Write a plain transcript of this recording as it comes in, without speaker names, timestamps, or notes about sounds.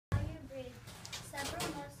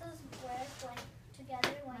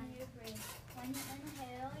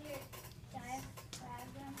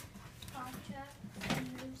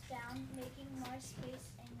more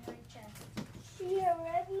space in your chest. Your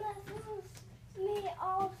rib muscles may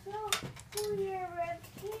also pull your rib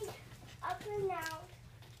cage up and out.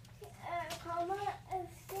 If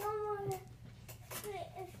someone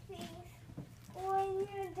speaks, when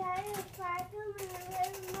your diaphragm and the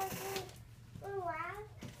rib muscles relax,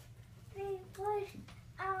 they push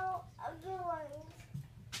out of the lungs.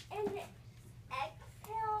 And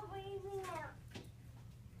exhale, breathing out.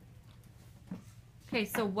 Okay,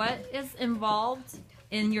 so what is involved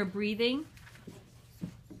in your breathing?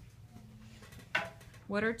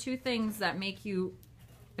 What are two things that make you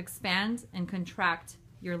expand and contract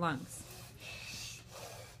your lungs?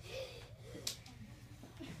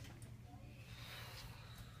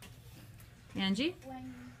 Angie?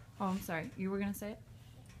 Oh, I'm sorry. You were going to say it?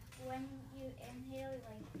 When you inhale,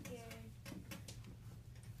 like your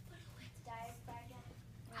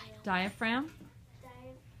Diaphragm?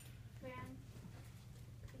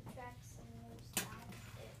 contracts and moves down.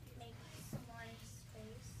 It makes more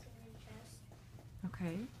space in your chest.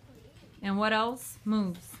 Okay. And what else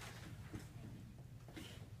moves?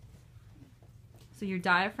 So your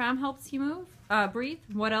diaphragm helps you move, breathe.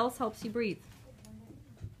 What else helps you breathe?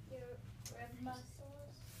 Your rib muscles.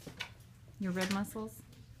 Your rib muscles.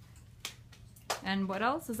 And what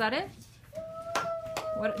else? Is that it?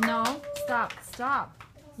 What? No. Stop. Stop.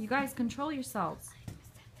 You guys control yourselves.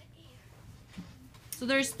 So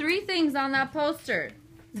there's 3 things on that poster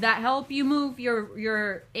that help you move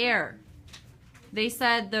your air. They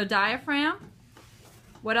said the diaphragm.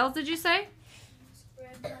 What else did you say?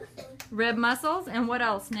 Rib muscles. Rib muscles. And what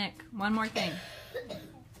else, Nick? One more thing.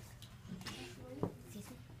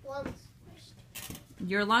 Lungs.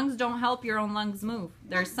 Your lungs don't help your own lungs move.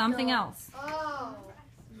 There's something else. Oh.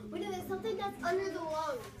 Wait, there's something that's under the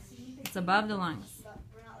lungs. It's above the lungs.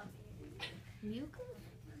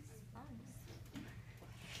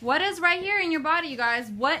 What is right here in your body, you guys?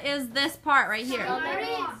 What is this part right here?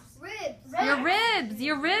 Ribs. Your ribs.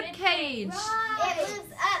 Your rib cage. It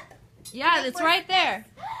lives up. Yeah, it's right there.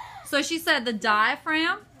 So she said the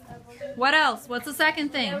diaphragm. What else? What's the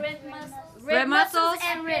second thing? Rib muscles. Rib muscles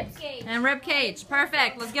And rib cage. and rib cage.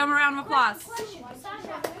 Perfect. Let's give them a round of applause.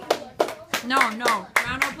 No.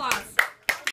 Round of applause.